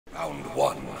Round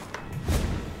one.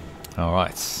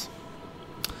 Alright.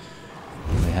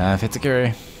 We have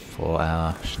Hitagiri for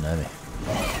our Shinobi.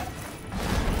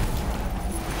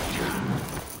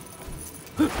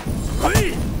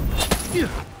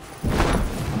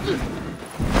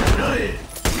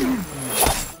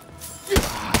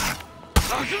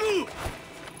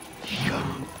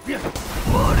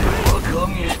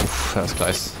 That was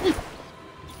close.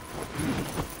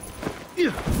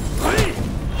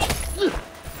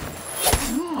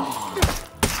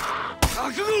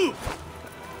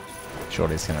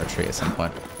 Surely he's going to retreat at some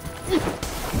point. Nope.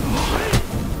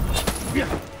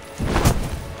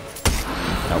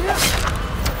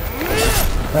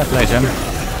 Fair play, Jim.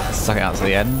 Stuck it out to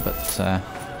the end, but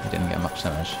he didn't get much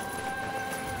damage.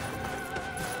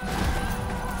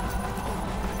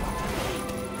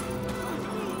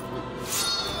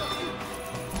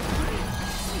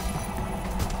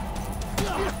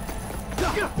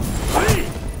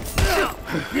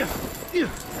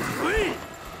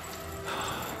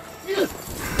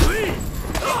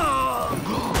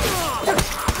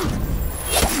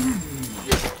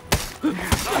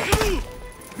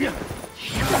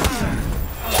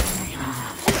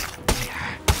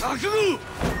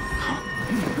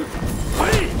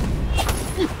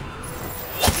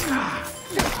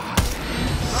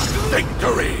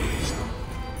 Victory!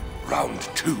 Round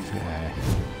two. Okay.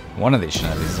 One of these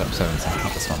Shinobis is up 17,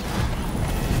 not this one.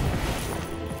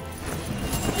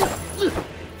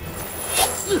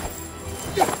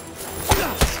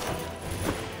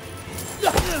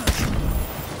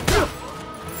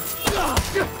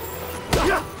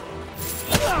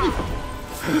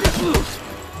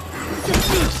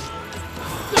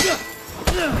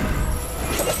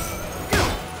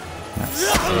 That's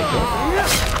really cool.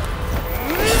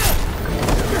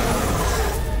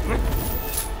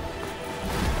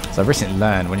 So I've recently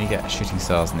learned when you get shooting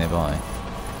stars nearby,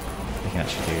 you can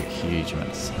actually do huge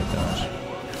amounts of damage.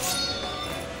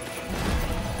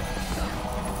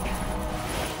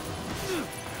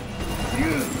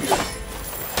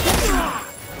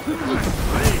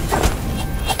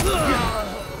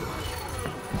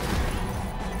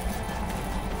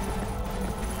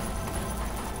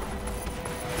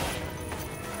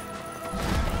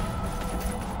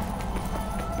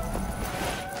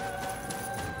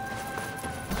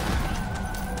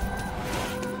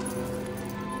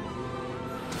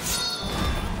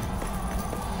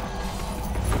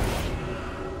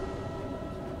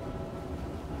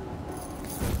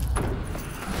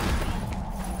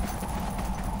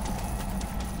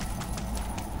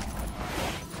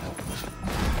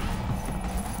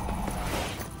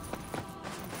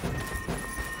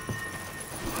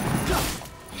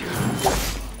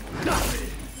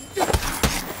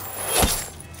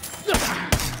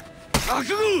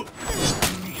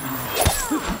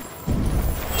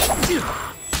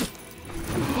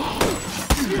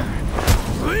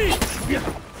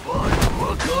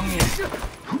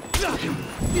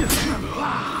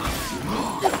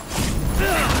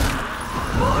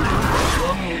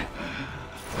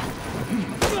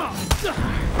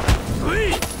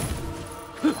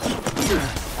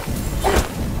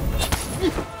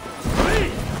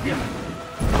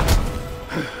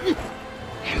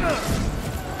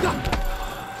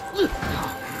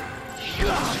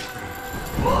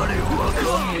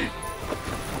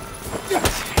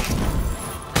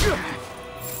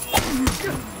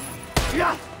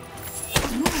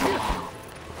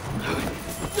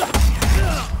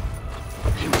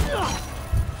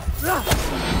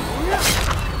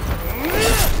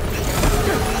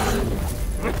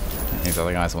 These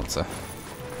other guys want to... Oh,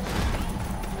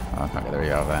 I can't get the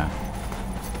Rio out of there.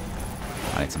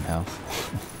 I need some health.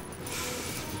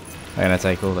 They're going to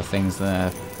take all the things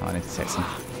there. Oh, I need to take some.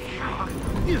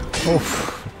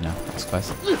 Oof. No, that's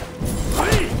close.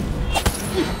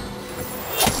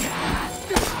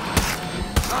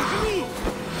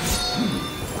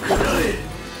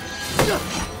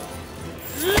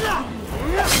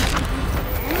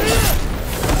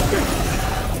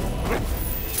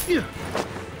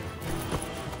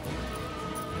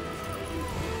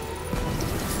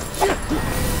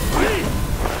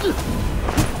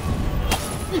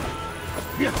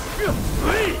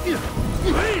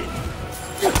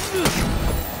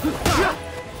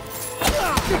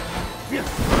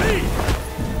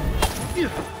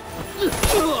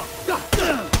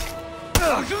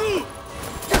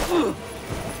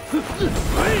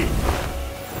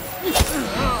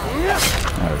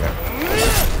 There we go.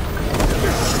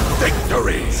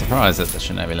 Victory! Surprised that the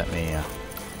Shinobi let me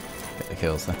get the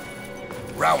kills there.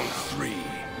 Round three.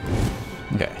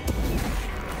 Okay.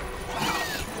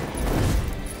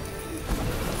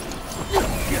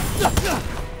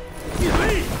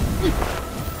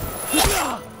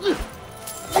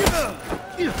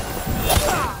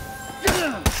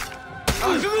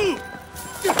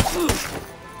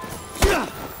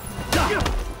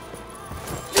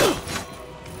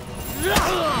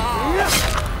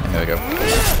 There we go.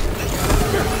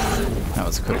 That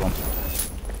was a quick one.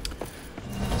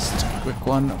 Just a quick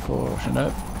one for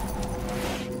Shinobi.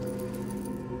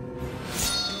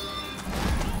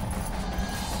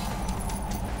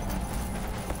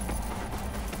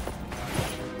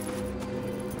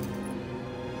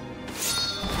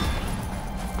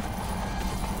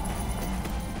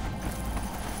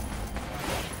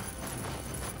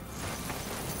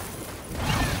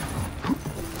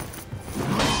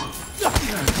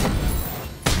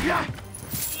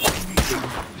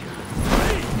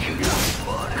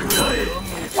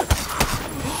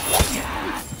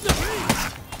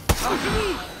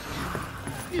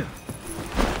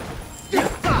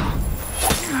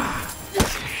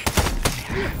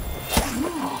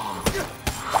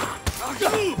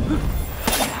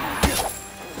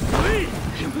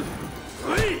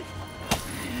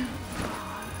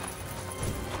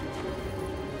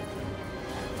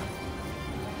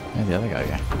 Where'd the other guy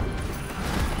go?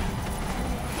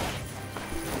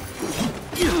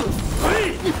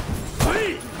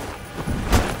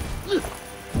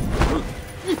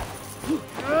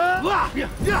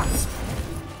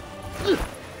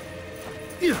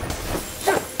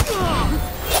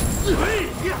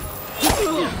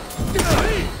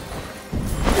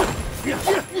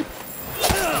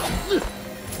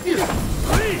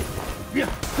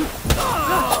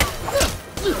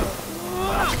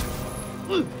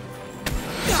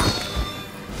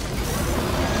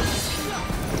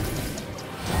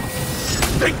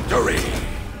 Victory!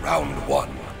 Round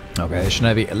 1. Okay,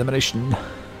 Shinobi Elimination.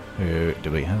 Who do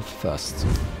we have first?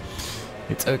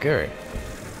 It's Okiri.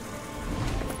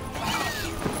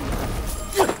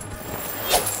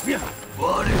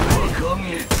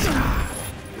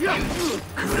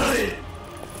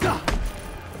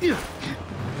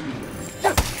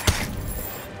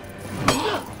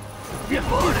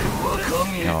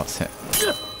 Oh, it's hit.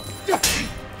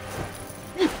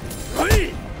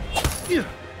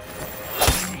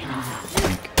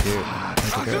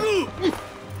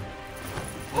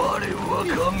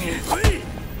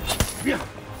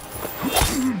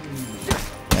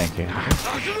 Thank you.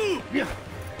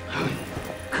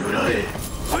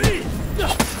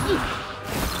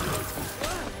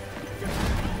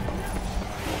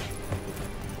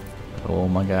 Oh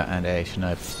my god, and a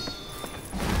Shinobi.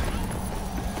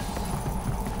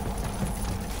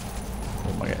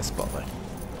 Oh my god, spotlight.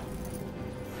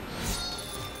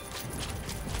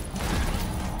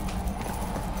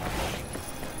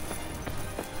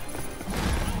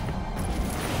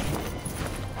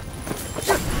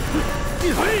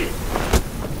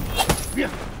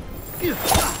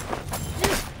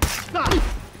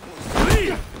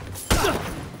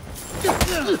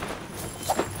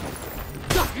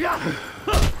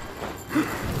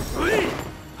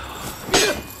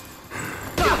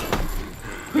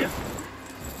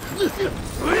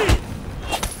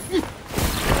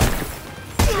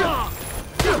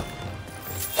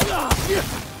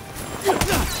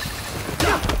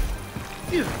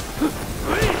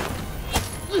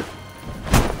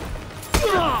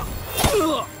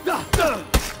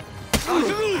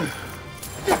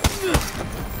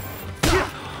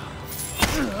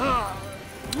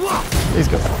 Please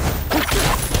go.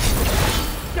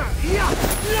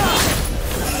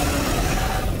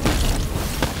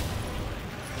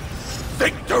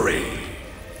 Victory!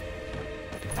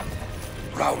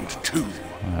 Round 2.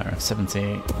 Alright,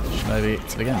 17. Shinobi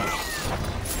to begin.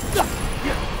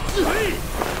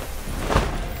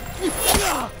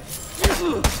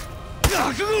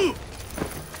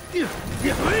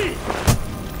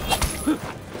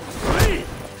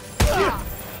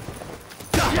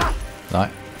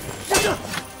 Right.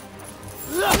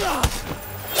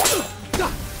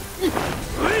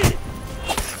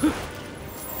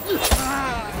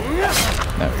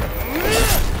 There we go.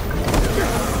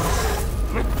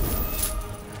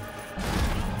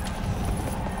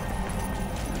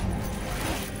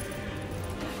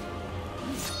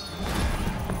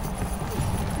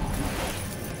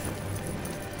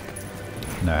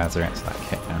 No, as I answer that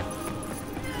kick now.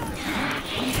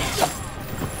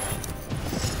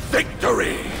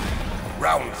 Victory!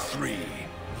 Round 3.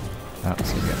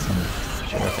 That's gonna get some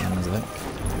shit up in his leg.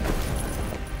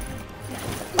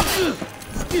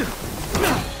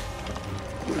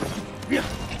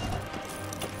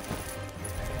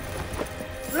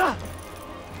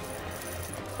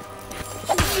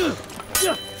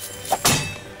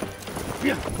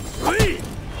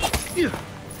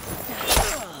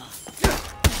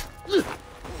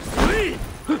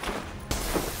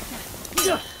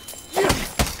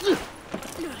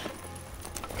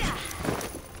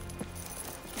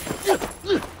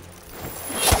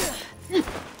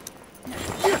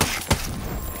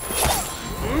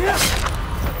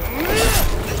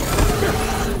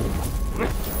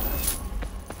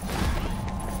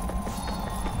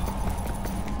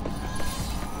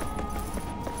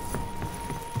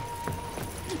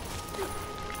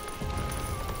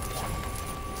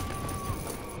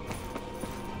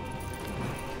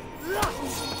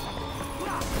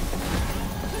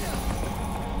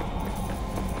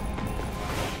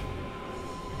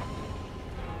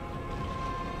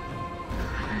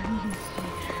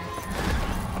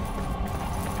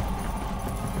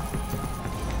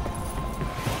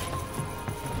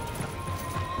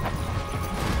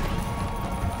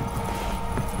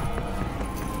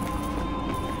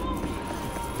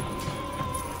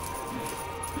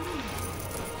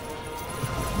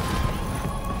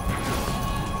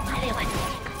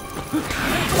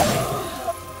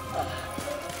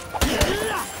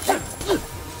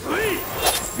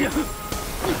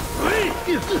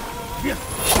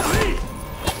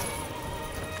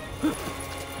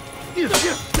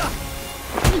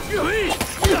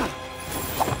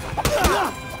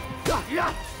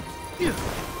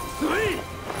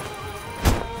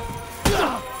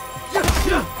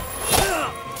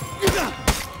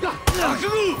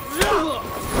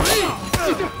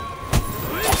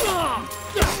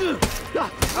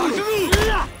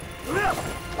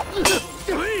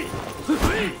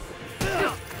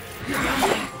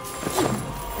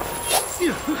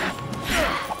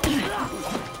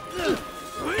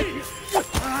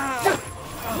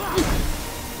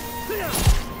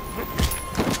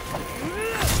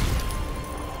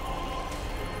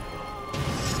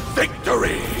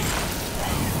 Victory!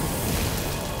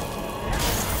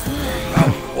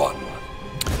 Round 1.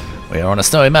 We are on a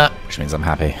snowy map, which means I'm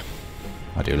happy.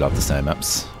 I do love the snow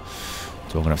maps.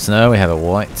 Talking of snow, we have a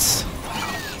white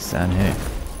sand here.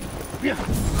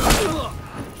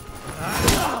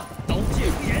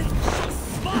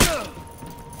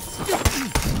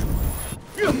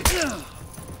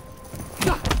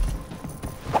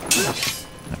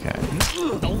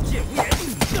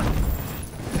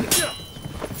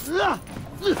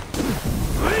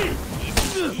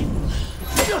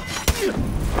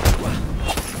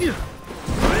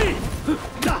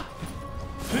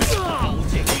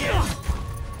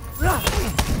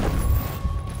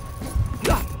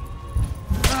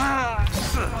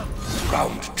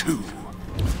 Round 2.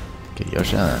 Get your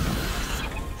shot.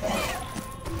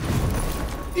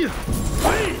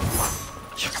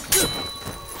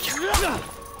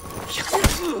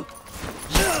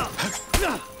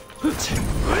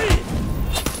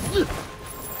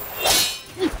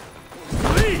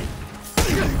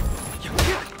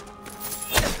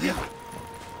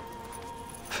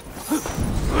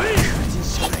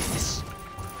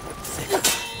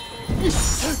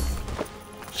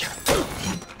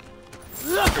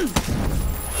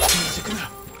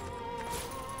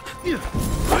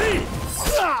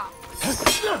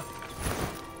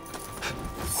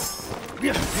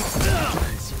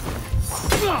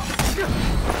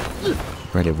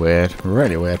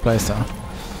 Really weird playstyle.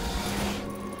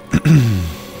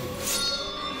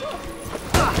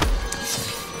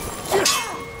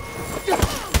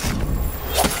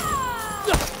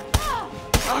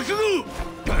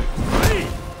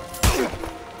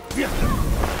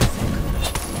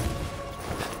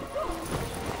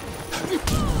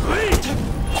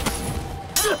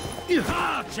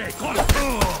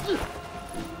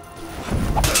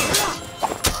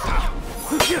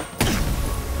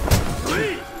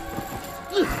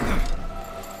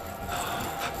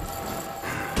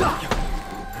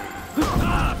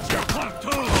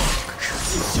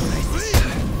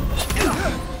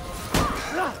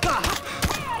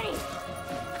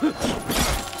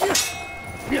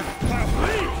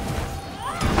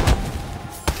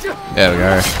 There we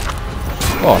go.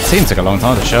 Oh, the team took a long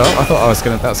time to show up. I thought that was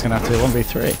gonna have to be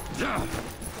 1v3.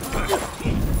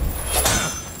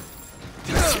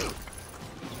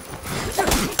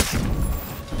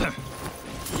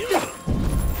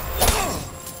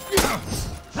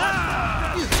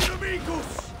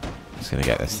 Just gonna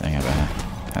get this thing over here.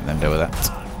 Let them deal with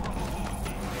that.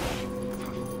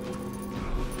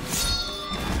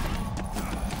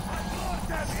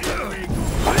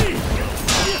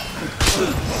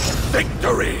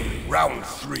 Victory! Round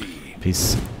 3.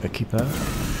 Peace, keeper.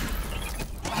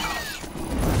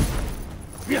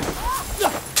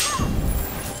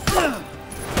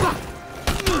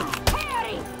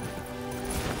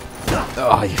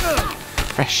 Oh, you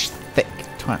fresh, thick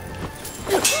twat.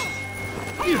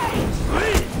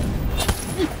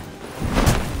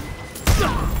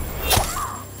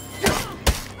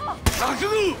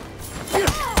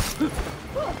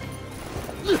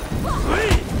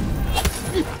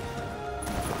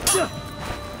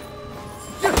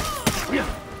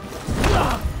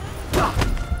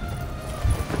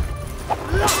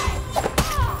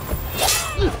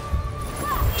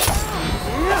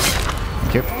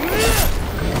 Thank you.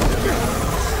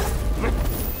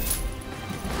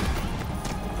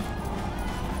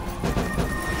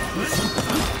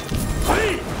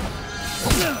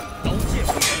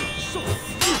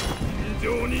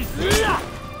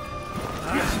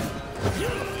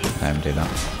 Let him do that.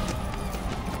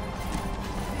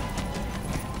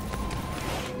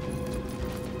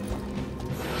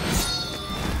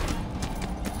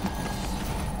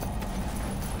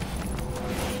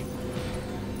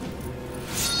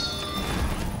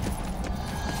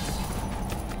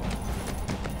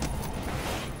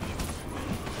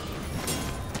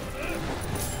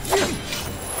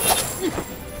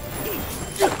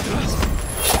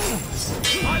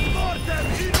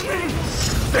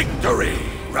 Victory! Victory!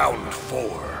 Round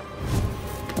 4.